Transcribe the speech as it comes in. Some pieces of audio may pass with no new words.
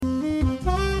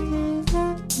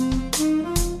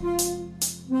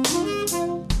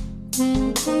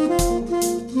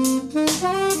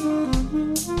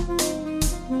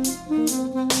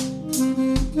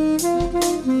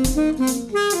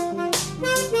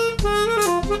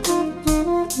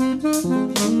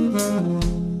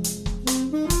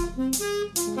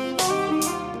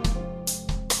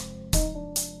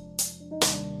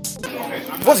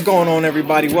What's going on,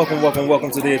 everybody? Welcome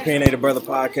to the Opinionated Brother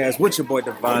Podcast with your boy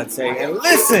DeVonta. And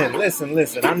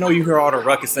listen. I know you hear all the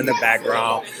ruckus in the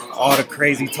background, all the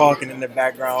crazy talking in the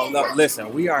background. Look,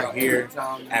 listen, we are here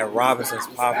at Robinson's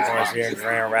Popcorns here in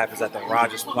Grand Rapids at the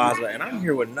Rogers Plaza, and I'm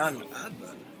here with none other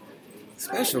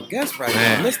special guest right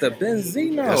now, Mr.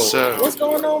 Benzino. Yes, sir. What's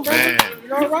going on, brother? Man,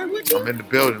 you all right with you? I'm in the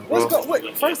building, bro.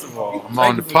 First of all, I'm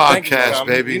on the podcast,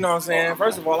 baby. You know what I'm saying?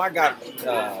 First of all, I got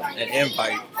an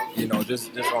invite,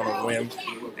 just on a whim.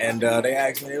 And they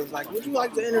asked me, they was like, would you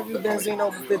like to interview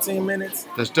Benzino for 15 minutes?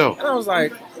 That's dope. And I was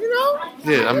like,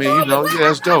 Yeah,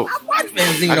 that's dope. I watched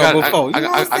Benzino before.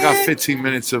 I got 15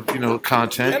 minutes of,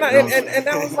 content. And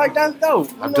I was like, that's dope.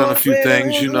 I've done a few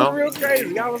things, It was real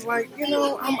crazy. I was like,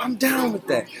 I'm down with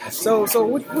that. So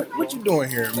what you doing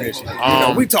here in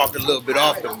Michigan? We talked a little bit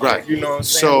off the mic, right. You know what I'm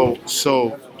saying?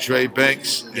 So Dre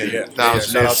Banks,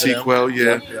 Thousand Year Sequel,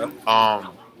 yeah.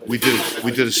 We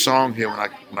did a song here when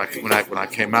I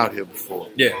came out here before.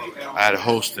 Yeah. I had a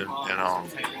hosting,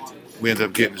 and we ended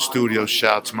up getting the studio.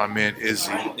 Shout out to my man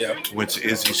Izzy. Yeah. Went to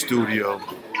Izzy's studio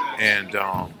and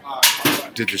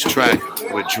did this track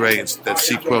with Dre that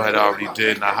Sequel had already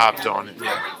did, and I hopped on it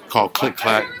called Click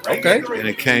Clack. Okay. And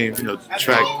it came, the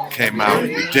track came out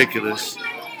ridiculous.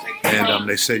 And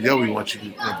they said, yo, we want you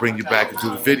to bring you back and do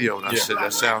the video. And I said,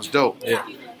 that sounds dope. Yeah.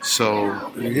 So,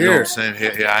 you know what I'm saying?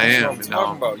 Here I am. What you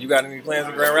talking about? You got any plans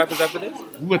in Grand Rapids after this?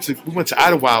 We went to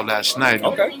Idlewild last night.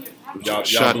 Okay.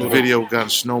 Shot the video, got on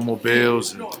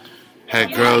snowmobiles, and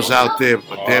had girls out there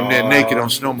damn near naked on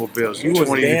snowmobiles. You was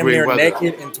damn near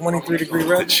naked in 23-degree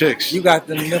weather? The chicks. You got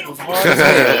the nipples hard as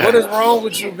hell. What is wrong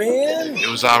with you, man? It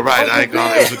was all right. I ain't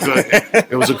gonna.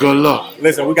 It was a good look.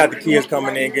 Listen, we got the kids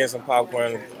coming in, getting some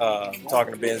popcorn,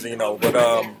 talking to Benzino, but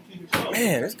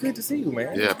man, it's good to see you,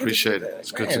 man. Yeah, appreciate it.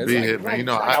 It's good to be here, man.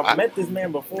 I've met this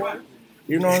man before.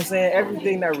 You know what I'm saying?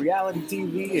 Everything that reality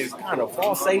TV is kind of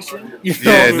falsation.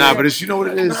 But it's what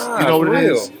it is. What it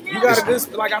is. You got a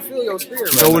good, I feel your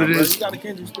spirit. You know what it is? You got a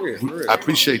kindred spirit. I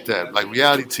appreciate that. Like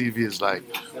reality TV is like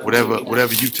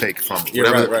whatever you take from it,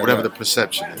 whatever the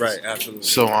perception is. Right, absolutely.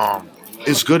 So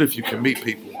it's good if you can meet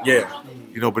people. Yeah.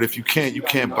 But if you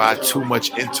can't buy too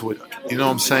much into it. You know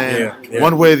what I'm saying? Yeah.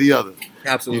 One way or the other.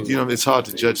 Absolutely. It's hard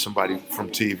to judge somebody from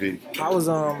TV. How was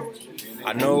I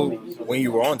know when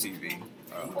you were on TV.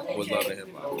 Was Love and Hip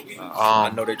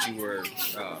Hop. I know that you were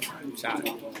shot.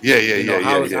 Yeah.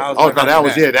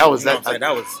 That was unfortunate.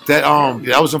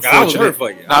 I was hurt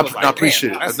for you. I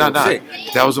appreciate it.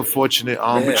 That was unfortunate.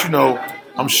 But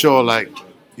I'm sure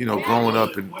growing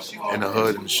up in the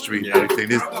hood and the street and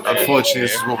everything. Unfortunately,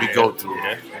 this is what we go through.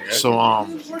 So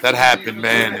that happened,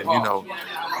 man, and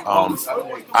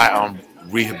I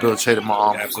rehabilitated my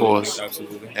arm, of course,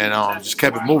 and just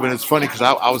kept it moving. It's funny because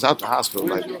I was out the hospital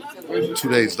 2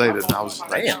 days later, and I was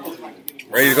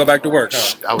ready to go back to work.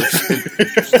 Huh?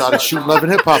 I started shooting Love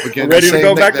and Hip Hop again. Ready to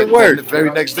go back to work. The very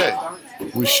next day,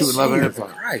 we were shooting Love and Hip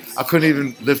Hop. I couldn't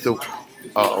even lift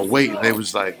a weight, and they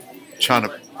was trying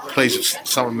to place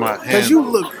some of my hands. Because you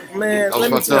look, man.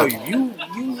 Let me tell you,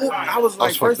 you look. I was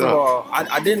like, first of all,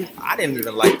 I didn't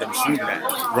even like them shooting at me.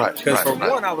 Right. Because for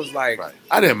one, I was like,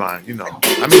 I didn't mind. You know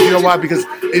why? Because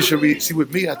it should be. See,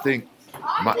 with me, I think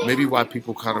maybe why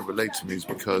people kind of relate to me is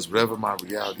because whatever my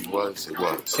reality was, it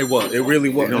was. It was. It really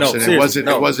was. You know what I'm saying?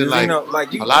 It wasn't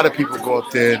like a lot of people go up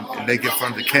there and they get in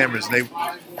front of the cameras and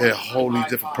they're a wholly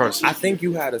different person. I think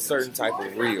you had a certain type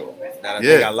of reel that I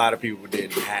think a lot of people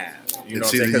didn't have. You know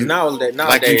what I'm saying? Because nowadays,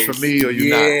 like you for me, or you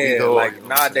not.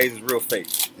 Nowadays it's real fake.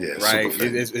 Yeah, right.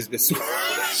 It's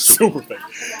super fake.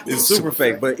 It's super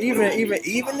fake. But even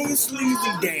these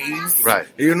sleazy days, right?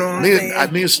 You know what I'm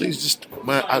saying? Me and Sleaze just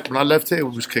when I left here,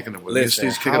 we was kicking it. Listen,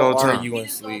 Sleaze kicking all the time. Are you and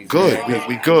Sleaze? Good.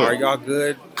 We good. Are y'all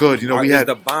good? Good. We had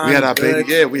our good?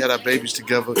 baby. Yeah, we had our babies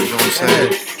together. You know what I'm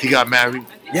saying? He got married.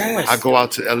 Yes. I go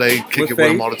out to LA, kick it with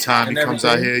him all the time. He comes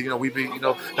out here. We be. That's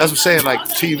what I'm saying. Like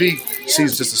TV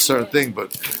sees just a certain thing,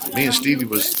 but me and Stevie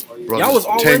was brothers. Y'all was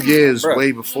already, 10 years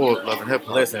way before Love and Hip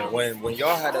Hop. Listen, when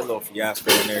y'all had that little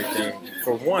fiasco and everything,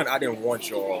 for one, I didn't want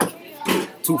y'all to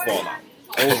fall out.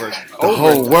 The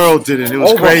whole world did it. It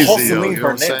was crazy, yo. You know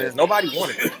what I'm saying? Nobody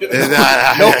wanted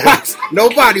it.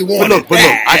 Nobody wanted it. But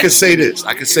look, I can say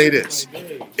this.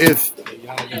 If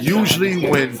usually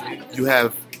when you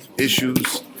have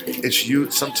issues, it's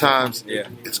you. Sometimes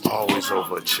it's always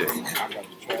over a chick.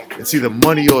 It's either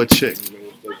money or a chick.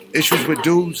 Issues with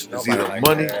dudes is either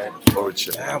money or a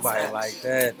chick. Nobody like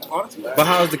that. But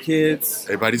how's the kids?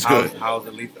 Everybody's good. How's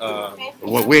the least?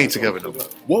 We ain't together no more.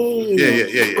 Whoa.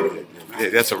 Yeah. Yeah,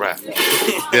 that's a wrap.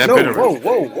 Yeah, No, been a wrap.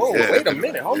 whoa. Yeah. Wait a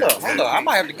minute. Hold up. I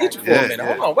might have to get you for a minute.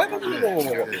 Hold on. Wait.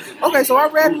 Okay, so I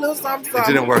read a little something. It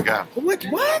didn't work out. What?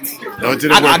 No, it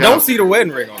didn't work out. I don't see the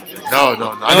wedding ring on it. No.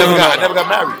 I never got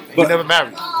married. We never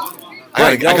married.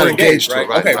 I got engaged, right?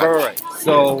 Right? Okay, right.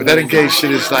 So, but that engaged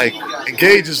shit is like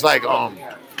a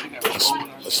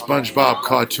SpongeBob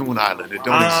cartoon island. It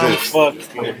don't exist.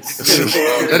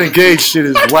 That engaged shit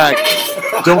is whack.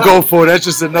 Don't go for it. That's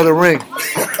just another ring.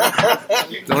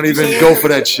 Don't even go for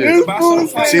that shit.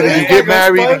 It's either you get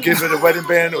married and give it a wedding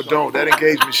band or don't. That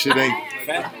engagement shit ain't.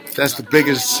 That's the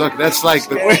biggest suck. That's like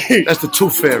that's the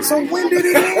tooth fairy. So when did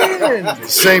it end?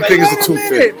 Same thing as the tooth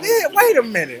fairy. Wait a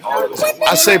minute.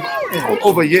 I say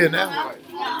over a year now.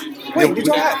 Wait, did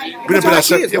y'all have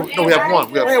kids? No, we have one.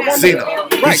 We have Zeno.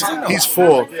 He's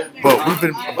 4, but we've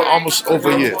been almost over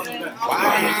a year.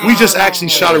 Wow. We just actually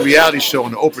shot a reality show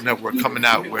on the Oprah Network coming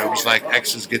out where it was like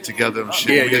exes get together and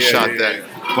shit. We just shot that.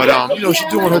 But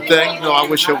she's doing her thing. I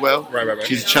wish her well. Right.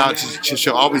 She's a child.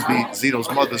 She'll always be Zeno's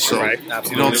mother. So you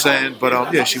know what I'm saying.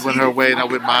 But she went her way and I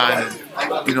went mine.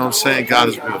 And you know what I'm saying. God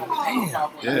is good.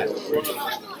 Yeah.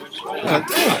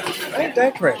 Ain't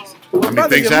that crazy?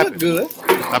 Things happen. Look good.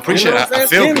 I appreciate it. I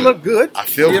feel good. good. Look good. I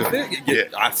feel good. Yeah.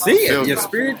 I see it. Your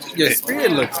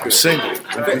spirit looks good. Single.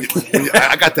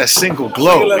 I got that single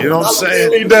glow. You know what I'm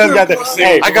saying? He does got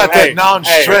that. I got that. Now I'm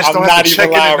stressed. Don't have to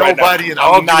check in with nobody, and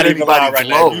I'm not anybody right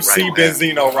now. You see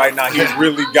Benzino right now. He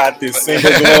really got this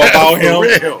single glow about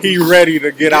him. He ready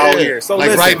to get out here. So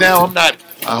like right now, I'm not.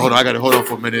 Hold on, I gotta hold on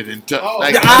for a minute and no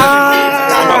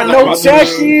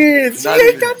check-ins. He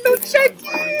ain't got no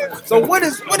check-ins. So what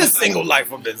is single life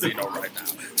for Benzino right now?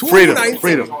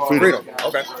 Freedom.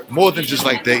 Okay. More than just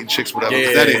like dating chicks, whatever.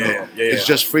 That ain't it. It's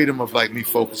just freedom of like me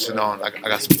focusing on. I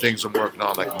got some things I'm working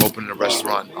on. Like I'm opening a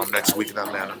restaurant next week in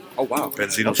Atlanta. Oh wow.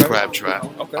 Benzino's Crab Trap.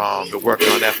 Okay. Been working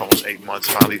on that for almost 8 months.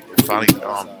 Finally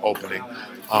opening.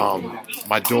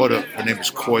 My daughter, her name is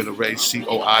Coi LeRae,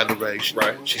 C-O-I LeRae.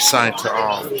 Right. She signed to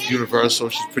Universal.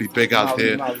 She's pretty big out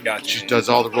there. She does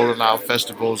all the Rolling Loud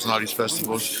festivals and all these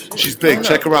festivals. She's big.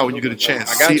 Check her out when you get a chance.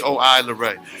 C-O-I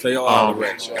LeRae.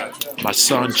 My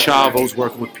son Chavo's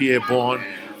working with Pierre Bourne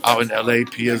out in LA.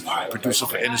 Pierre's producer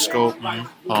for Interscope.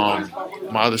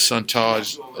 My other son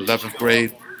Taj, 11th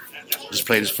grade. Just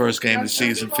played his first game of the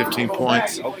season, 15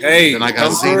 points. Okay. Then I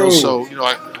got Zeno, so he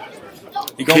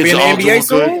gonna be in the NBA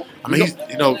soon? I mean,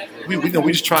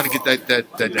 we just trying to get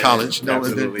that college.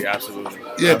 Absolutely.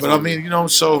 Yeah, but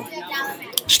so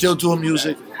still doing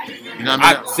music. You know what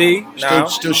I mean?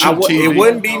 Still shooting TV. It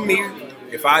wouldn't be me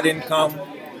if I didn't come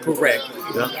correct.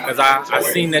 Because I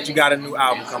seen that you got a new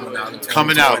album coming out.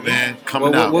 Coming out, man.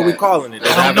 What we calling it?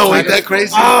 I don't know. Ain't that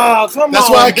crazy? Oh, come that's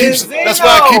on. Why I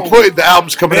keep putting the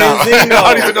albums coming out. I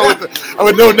don't even know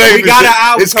what no name. We got an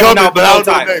album coming out, but I don't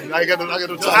know the name. I got no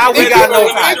time. We got no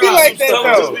time. It be like that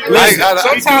though.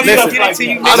 Sometimes you don't get it till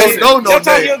you mix it. I don't know.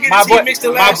 Sometimes you don't get it till you mix the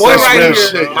last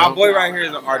My boy right here is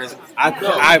an artist.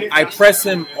 I press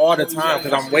him all the time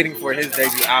because I'm waiting for his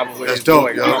debut album. That's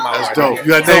dope, yo. That's dope.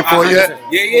 You got a name for it yet?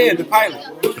 Yeah, the pilot.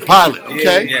 The pilot.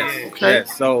 Okay. Yeah.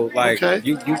 So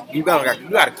you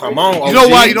gotta come on. You know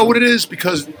why? You know what it is?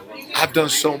 Because I've done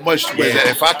so much with that.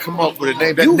 If I come up with a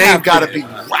name, that name gotta be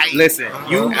right. Listen, I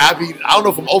don't know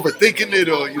if I'm overthinking it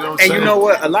or you know what I'm saying. And you know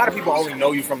what? A lot of people only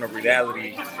know you from the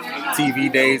reality TV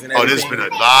days and everything. There's been a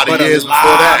lot of years before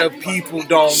that. A lot of people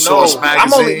don't Source know.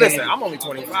 Magazine. I'm only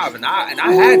 25 and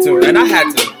I had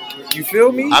to. You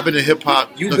feel me? I've been in hip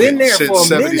hop. You've been there since for a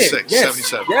 76, minute. Yes.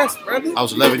 77. Yes, brother. I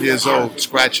was 11 years old,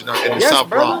 scratching in the South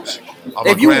Bronx.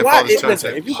 If you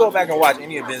go back and watch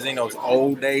any of Benzino's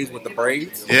old days with the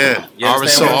braids,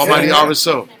 RSO, Almighty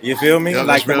RSO. You feel me? Yeah,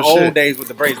 like the old days with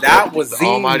the braids. That was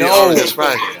Zeno. Almighty RSO. That's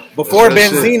right. Before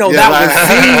Benzino, that was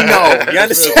Zeno. You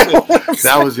understand?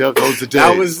 That was the day.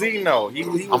 That was Zeno.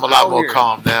 I'm a lot more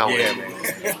calm now. Yeah,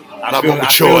 man. A lot more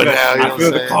mature now. You know I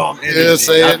feel the calm energy. You know what I'm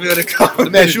saying? I feel the calm energy.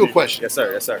 Let me ask you a question. Yes,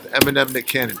 sir. The Eminem Nick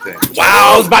Cannon thing.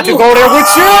 Wow, I was about to go there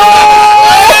with you.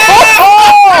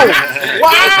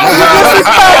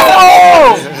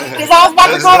 Because I was about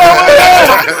to go there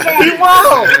with him.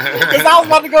 Wow. Because I was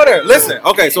about to go there. Listen,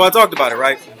 okay, so I talked about it,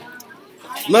 right?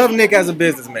 Love Nick as a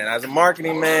businessman, as a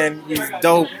marketing man. He's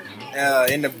dope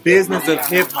in the business of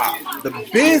hip hop. The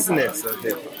business of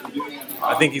hip hop.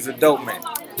 I think he's a dope man.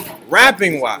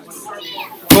 Rapping wise,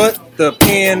 put the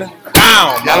pen down.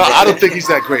 I don't think he's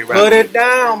that great rapper. Put it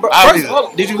down, bro. First of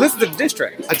all, did you listen to the diss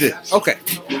tracks? I did. Okay.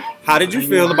 How did you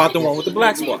feel about the one with the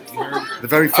black spot? The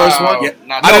very first one? Yeah.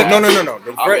 No. I think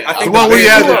the one where you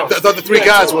had the 3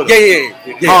 guys with him.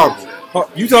 Yeah. Horrible.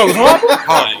 You thought it was horrible?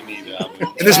 I ain't either.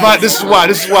 And this is why.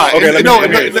 Okay,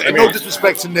 no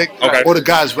disrespect to Nick or the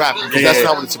guys rapping, because that's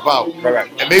not what it's about. Right.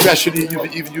 And maybe I shouldn't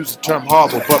even use the term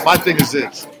horrible, but my thing is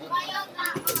this.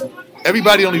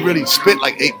 Everybody only really spit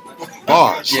like 8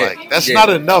 bars. Yeah. Like that's not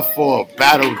enough for a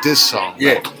battle diss song.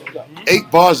 Yeah.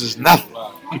 8 bars is nothing.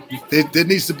 There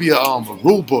needs to be a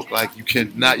rule book. Like you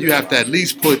have to at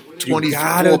least put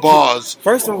 24 bars.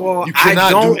 First of all, you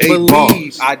cannot do 8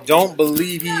 bars. I don't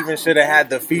believe he even should have had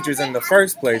the features in the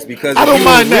first place because I don't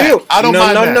mind that. I don't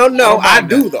mind that. No, I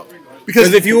do though.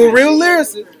 Because if you were a real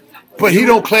lyricist, but he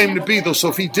don't claim to be though. So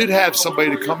if he did have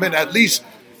somebody to come in, at least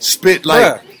spit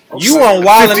like you on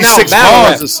Wild 'N Out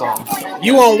battle rap. Or something.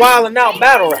 You on Wild 'N Out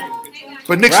battle rap.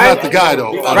 But Nick's not the guy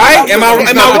though. Right? Am I wrong?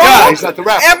 He's not the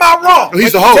rapper. Am I wrong? No,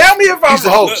 he's the host. Tell me if I'm He's the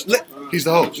host. He's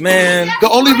the host. Man. The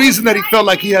only reason that he felt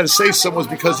like he had to say something was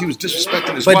because he was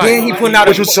disrespecting his wife. But then he put out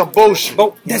which was some bullshit.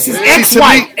 But that's his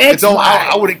ex-wife.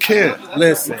 I wouldn't care.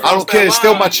 Listen. I don't care. It's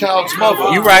still my child's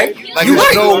mother. You right. Like you there's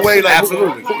right. no way. Like,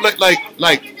 absolutely.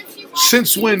 Like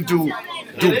since when do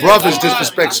brothers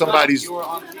disrespect somebody's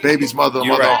baby's mother or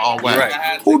mother on wax?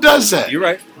 Right. Who does that? You're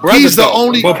right. He's the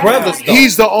only. But brothers though.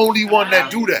 He's the only one that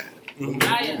do that.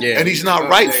 Yeah. And he's not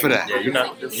right for that. Yeah, you're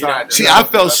not. See, I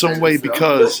felt some way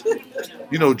because,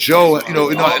 Joe,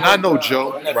 and I know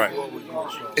Joe. Right.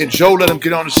 And Joe let him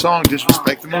get on the song,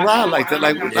 disrespect him around like that.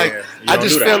 I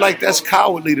just feel like that's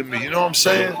cowardly to me. You know what I'm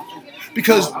saying?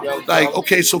 Because,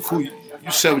 okay, so cool. You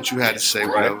said what you had to say,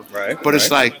 whatever. Right. But it's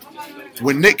like,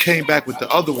 when Nick came back with the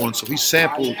other one, so he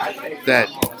sampled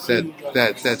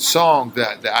that song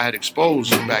that I had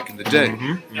exposed back in the day.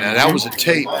 And that was a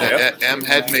tape that M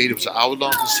had made. It was an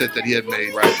hour-long cassette that he had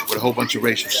made with a whole bunch of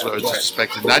racial slurs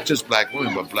disrespecting not just black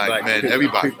women, but black men,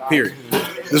 everybody. Period.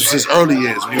 This was his early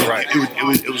years. When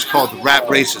it was called the Rap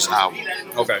Racist album.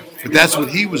 Okay. But that's what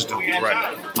he was doing.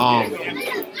 Right.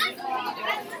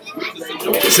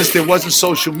 Since there wasn't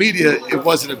social media, it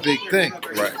wasn't a big thing.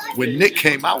 Right. When Nick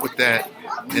came out with that,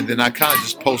 and then I kind of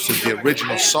just posted the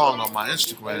original song on my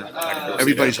Instagram,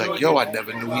 everybody's like, yo, I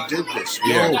never knew he did this.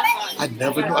 Yo, I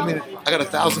never knew. I mean, I got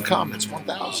 1,000 comments,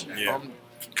 1,000. Yeah. A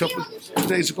couple of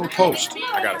days ago post.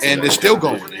 And they're still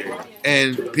going.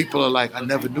 And people are like, I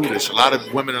never knew this. A lot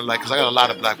of women are like, because I got a lot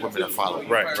of black women that follow me.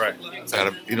 Right.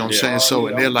 You know what I'm saying? So,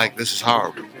 and they're like, this is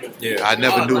horrible. Yeah. I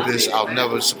never knew this. I'll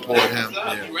never support him.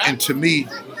 Yeah. And to me,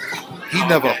 he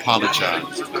never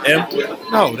apologized. M?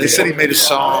 No, they said he made a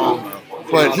song,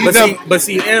 but he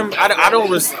see, M, I don't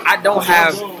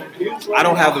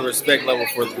have the respect level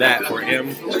for that for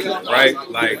M, right?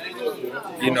 Like,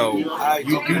 you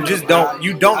just don't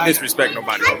disrespect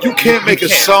nobody. You can't make a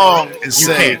song and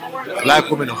say black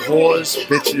women are whores,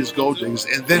 bitches, gold diggers,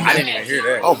 and then I didn't even hear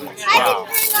that. Oh my wow!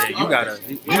 Yeah, you gotta.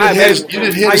 You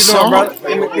didn't hear the song, brother?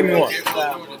 Give me one.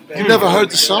 You never heard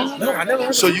the song? No, I never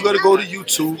heard. So you got to go to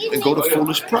YouTube and go to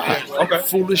Foolish Pride. Okay.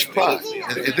 Foolish Pride,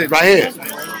 and then right here.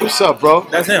 What's up, bro?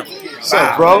 That's him. What's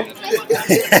up, bro?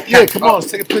 Yeah, come on, let's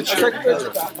take a picture.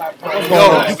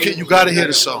 Yo, you got to hear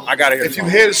the song. I got to hear. If you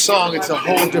hear the song, it's a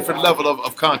whole different level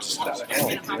of consciousness.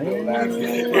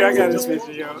 Yeah, I got this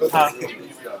picture, yo.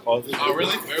 Oh,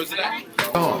 really? Where was it at?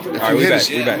 All right, we back.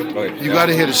 Go ahead. You got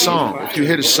to hear the song. If you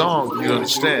hear the song, you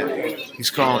understand.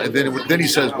 He's calling, and then he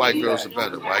says, "White girls are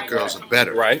better. White girls are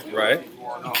better." Right.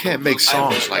 You can't make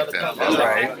songs like that, bro.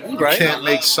 Right. You can't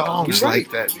make songs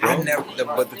like that, bro.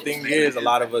 But the thing is, a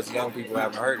lot of us young people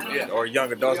haven't heard it yet, or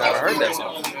young adults haven't heard that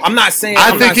song. I'm not saying.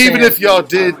 Even if y'all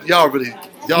did, y'all's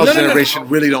generation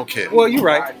really don't care. Well, you're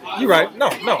right. No.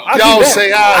 Y'all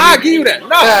say, I'll give you that.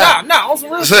 No. On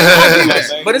some real shit, I'll give you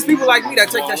that. But it's people like me that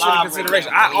take that shit into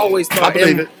consideration. I always thought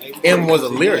M was a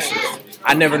lyricist.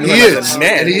 I never knew him as a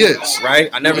man. And he is. Right?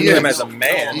 I never knew him as a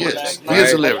man. He is. He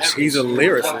is a lyricist. He's a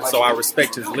lyricist, so I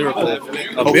respect his lyrical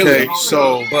ability. Okay,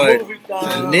 so... But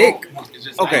Nick...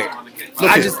 Okay.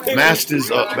 Look, masters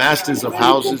of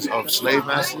houses of slave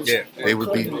masters, they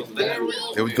would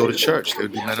go to church. They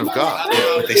would be men of God.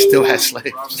 But they still had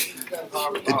slaves.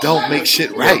 It don't make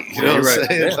shit right. You know what I'm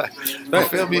saying? You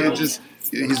feel me? It just...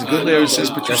 He's a good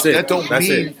lyricist, but that don't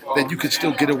mean that you can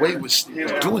still get away with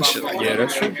doing shit like that. Yeah,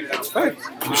 that's true. Right.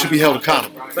 You should be held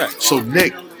accountable. Right. So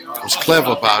Nick was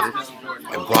clever about it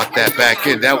and brought that back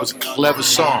in. That was a clever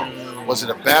song. Was it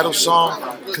a battle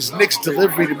song? Because Nick's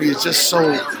delivery to me is just so...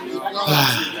 he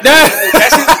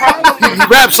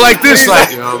raps like this.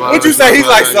 Like, what'd you say? He's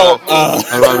like, so...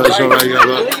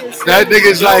 That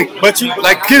nigga's like,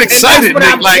 get excited,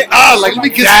 nigga. Let me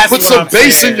put some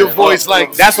bass in your voice.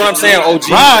 Like, that's what I'm saying, OG.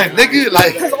 Right, nigga.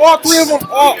 Like, because all three of them,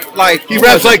 he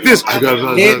raps like this.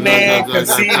 Hitman,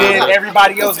 Conceited,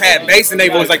 everybody else had bass in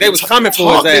their voice. Like, they was coming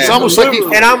for his ass. It's almost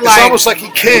like he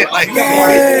can't. Like,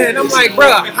 and I'm like,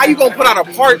 bro, how you gonna put out a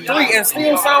part 3 and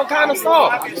still sound kind of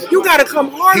soft? You gotta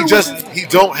come harder. He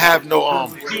don't have no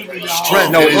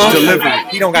strength in his delivery.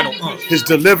 He don't got no His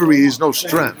delivery is no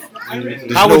strength.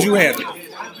 How would you handle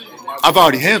it? I've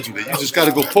already handled it. You just got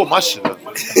to go pull my shit up.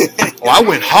 I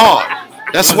went hard.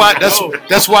 That's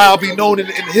why I'll be known in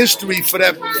history for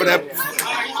that.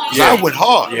 Yeah. I went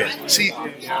hard. Yeah. See,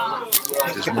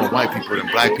 there's more white people than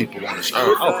black people on this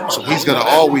earth, so he's gonna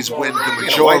always win the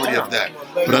majority of that.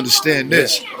 But understand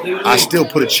this: I still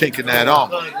put a chink in that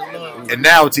armor, and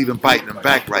now it's even biting him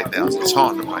back right now. It's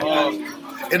haunting him right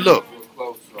now. And look.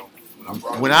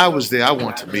 When I was there, I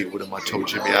wanted to meet with him. I told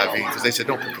Jimmy Iovine because they said,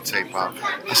 don't put the tape out.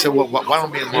 I said, well, why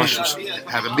don't me and Marshall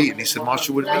have a meeting? He said,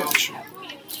 Marshall wouldn't meet with you.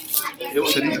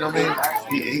 I said, you know what I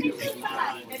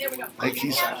mean?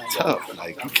 He's tough.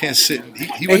 Like, you can't sit.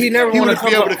 He never want to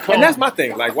be able to come. And that's my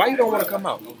thing. Like, why you don't want to come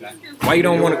out? Why you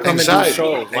don't want to come and do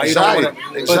shows? Why you don't want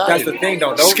to? But that's the thing,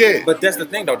 though. But that's the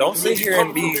thing, though. Don't sit here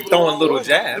and be throwing little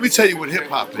jabs. Let me tell you what hip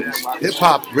hop is. Hip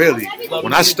hop, really.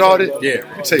 When I started,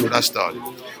 let me tell you when I started.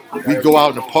 We'd go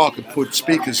out in the park and put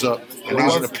speakers up, and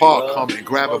niggas in the park come and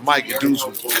grab a mic, and dudes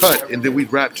would cut, and then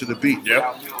we'd rap to the beat.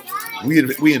 Yep.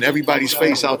 We in everybody's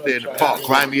face out there in the park,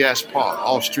 grimy ass park,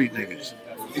 all street niggas.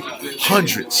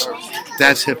 Hundreds.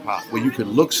 That's hip hop, where you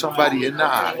can look somebody in the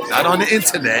eye, not on the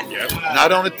internet,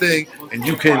 not on a thing, and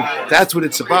you can. That's what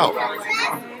it's about.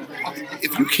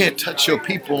 If you can't touch your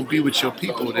people and be with your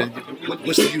people, then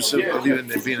what's the use of even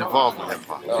being involved in hip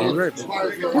hop?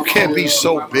 You can't be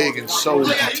so big and so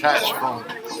detached from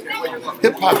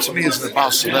hip hop. To me, isn't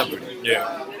about celebrity.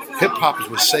 Yeah. Hip hop is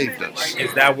what saved us.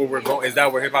 Is that where we're going? Is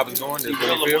that where hip hop is going? Is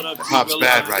what hip hop's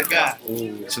bad right now.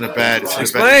 It's in a bad.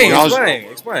 Explain.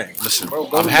 Listen,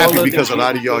 I'm happy because a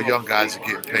lot of y'all young guys are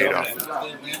getting paid off,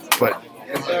 but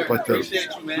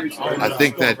I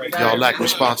think that y'all lack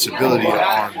responsibility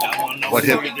on what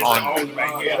I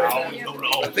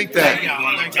think that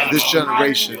this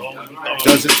generation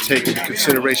doesn't take into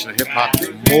consideration that hip hop is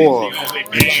more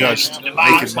than just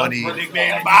making money,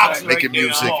 making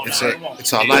music.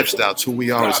 It's our lifestyle. It's who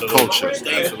we are as a culture,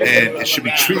 and it should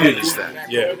be treated as that.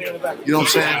 Yeah. You know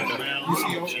what I'm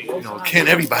saying? Can't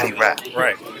everybody rap?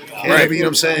 Right. You know what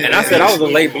I'm saying? And I said I was a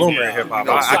late bloomer in hip hop.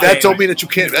 That don't mean that you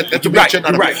can't. That don't mean you're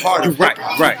not a part of Right.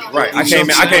 I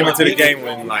came into the game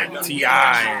when like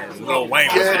T.I. and Lil Wayne.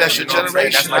 Yeah, that's your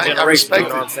generation. That's my generation. I respect you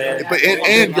know what I'm saying? But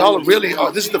and y'all are really.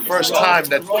 This is the first time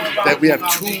that we have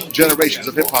two generations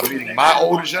of hip hop, meaning my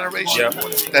older generation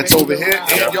that's over here,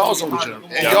 and y'all's older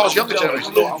generation, and y'all's younger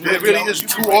generation. There really is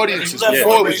two audiences.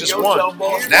 Before it was just one.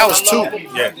 Now it's two,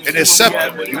 and they're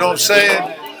separate. You know what I'm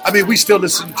saying? I mean, we still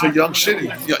listen to young shit,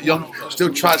 and young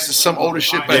still tries to some older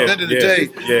shit. But at the end of the day,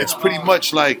 it's pretty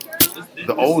much like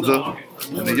the older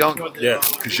and the younger. Yeah.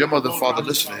 Because your mother and father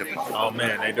listen to hip hop. Oh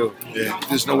man, they do. Yeah.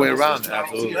 There's no way around that.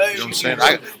 Absolutely. You know what I'm saying?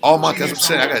 All my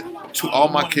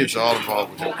kids are all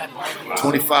involved with it.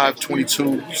 25,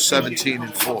 22, 17,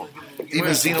 and 4.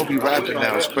 Even Benzino be rapping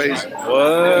now. It's crazy.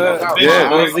 What? Yeah.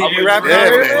 Does he be rapping? Yeah,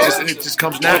 man. It just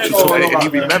comes natural to him, and he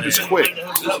remembers quick.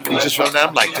 He just from that.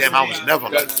 I'm like, damn, I was never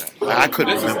like that. I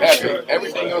couldn't remember shit.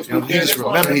 He just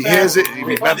remembers. He hears it, and he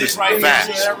remembers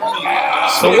fast.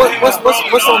 So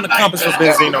what's on the compass for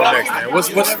Benzino next, man? What's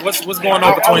going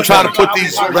on between? I'm trying to put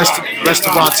these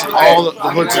restaurants in all the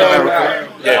hoods in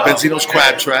America. Yeah. Benzino's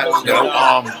Crab Trap.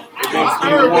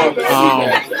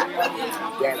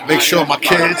 Make sure my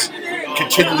kids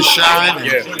continue to shine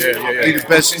and be the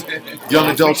best young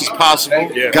adults as possible.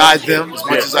 Guide them as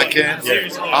much as I can.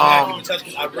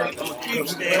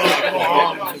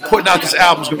 Putting out this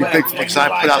album is going to be big for me because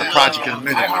I put out a project in a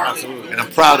minute, and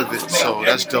I'm proud of it. So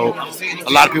that's dope.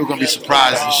 A lot of people are going to be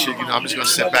surprised and shit. I'm just going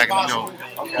to sit back and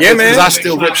yeah, man. Because I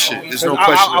still rip shit. There's no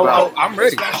question about it. I'm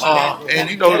ready. And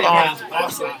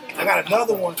I got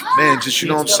another one. Man, just you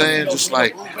know what I'm saying? Just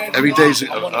like every day's a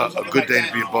good day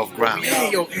to be above ground. Yeah,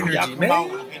 your energy, man.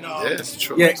 Yeah, it's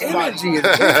true. Yeah, energy is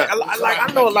like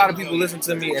I know a lot of people listen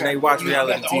to me and they watch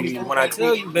reality TV. When I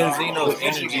tell you Benzino's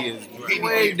energy is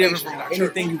way different from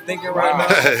anything you thinking right now.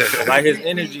 Like his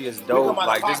energy is dope.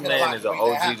 Like this man is an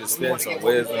OG to spend some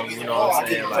wisdom. You know what I'm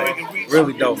saying? Like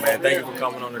really dope, man. Thank you for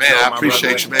coming on the show. Man, I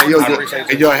appreciate you, man.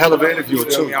 And you're a hell of an interviewer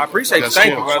too. I appreciate you.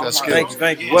 Thank you, brother.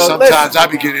 Thank you. Well, sometimes I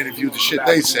be getting interviewed the shit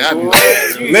they say. I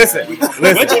be listen.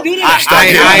 What'd you do that?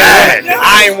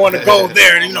 I ain't want to go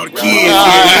there. The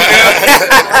kids.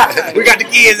 We got the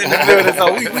kids in the building,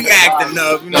 so we acting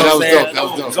up. You know what I'm saying? That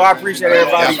was dope. So I appreciate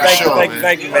everybody.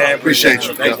 Thank you, man. Appreciate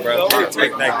you. Thanks, bro.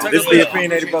 Thanks. This is the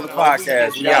Opinionated Brother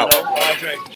Podcast. We out.